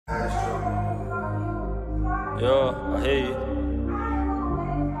Yeah, I hear you.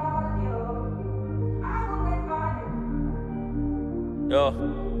 Yo,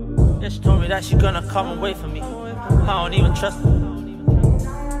 yeah, she told me that she gonna come and wait for me. I don't even trust her.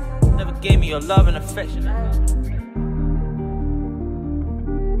 Never gave me your love and affection.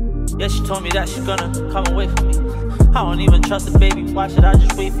 Yeah, she told me that she gonna come and wait for me. I don't even trust her, baby, why should I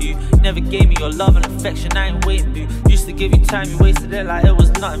just wait for you? Never gave me your love and affection, I ain't waiting for you. Used to give you time, you wasted it like it was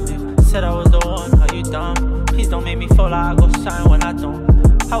nothing, dude. Said I was the one, are you dumb? Please don't make me feel like I go shine when I don't.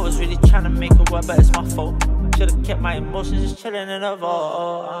 I was really trying to make it work, but it's my fault. Should've kept my emotions just chilling in a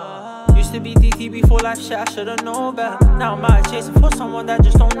vault. Used to be DT before life shit, I should've known better. Now I'm out chasing for someone that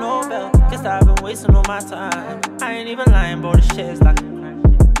just don't know better. Guess that I've been wasting all my time. I ain't even lying, bro, this shit is like a crime.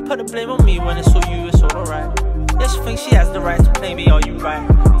 Put the blame on me when it's all you, it's all alright. Yeah, she thinks she has the right to play me, are you right?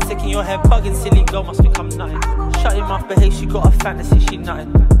 Sick in your head, bugging, silly girl, must think I'm nothing. Shut him off, behave, she got a fantasy, she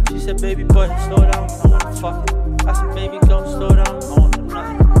nothing. She said, baby boy, slow down, I wanna fuck. I said, baby girl, slow down, I wanna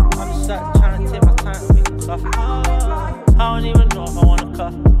nothing. I'm just like trying to take my time to make a cuff. I don't even know if I wanna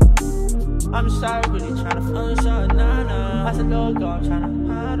cuff. I'm just like really trying to feel something, nah. I said, little girl, I'm trying to,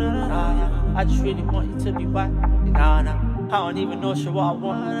 nah. I just really want you to be white, nah. I don't even know shit what I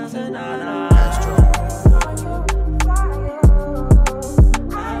want. I said, nah.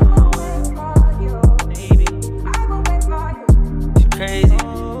 Baby, she crazy,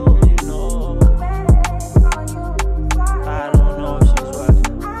 you know. I don't know if she's working.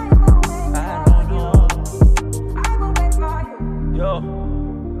 I don't know. Yo,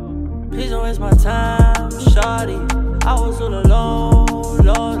 please don't waste my time, shawty. I was all alone,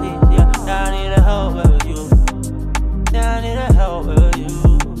 lonely. Yeah, now I need a help with you. Yeah, I need a help with you.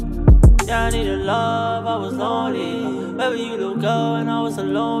 Yeah, I needed love, I was lonely. Where were you, little girl, when I was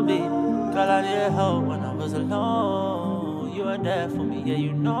alone, babe? Girl, I needed help when I was alone. You were there for me, yeah,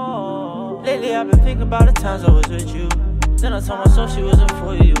 you know. Lately, I've been thinking about the times I was with you. Then I told myself she wasn't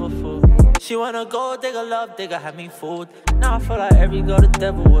for you, you a fool. She wanna go digger, love digger, had me fooled. Now I feel like every girl the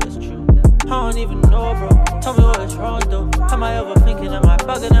devil was true. I don't even know, bro. Tell me what is wrong, though. Am I overthinking? Am I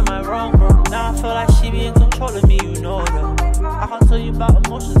bugging? Am I wrong, bro? Now I feel like she be in control of me, you know, though. I can't tell you about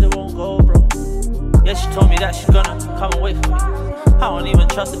emotions, it won't go, bro. Yeah, she told me that she's gonna come and wait for me. I don't even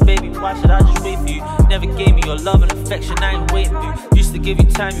trust her, baby, why should I just wait for you? Never gave me your love and affection, I ain't waiting for you. Used to give you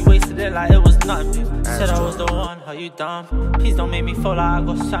time, you wasted it like it was nothing, dude. Said I was the one, are you dumb? Please don't make me feel like I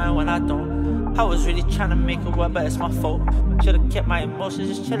go shine when I don't. I was really trying to make it work, but it's my fault. Should've kept my emotions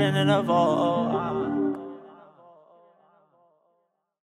just chilling in a vault.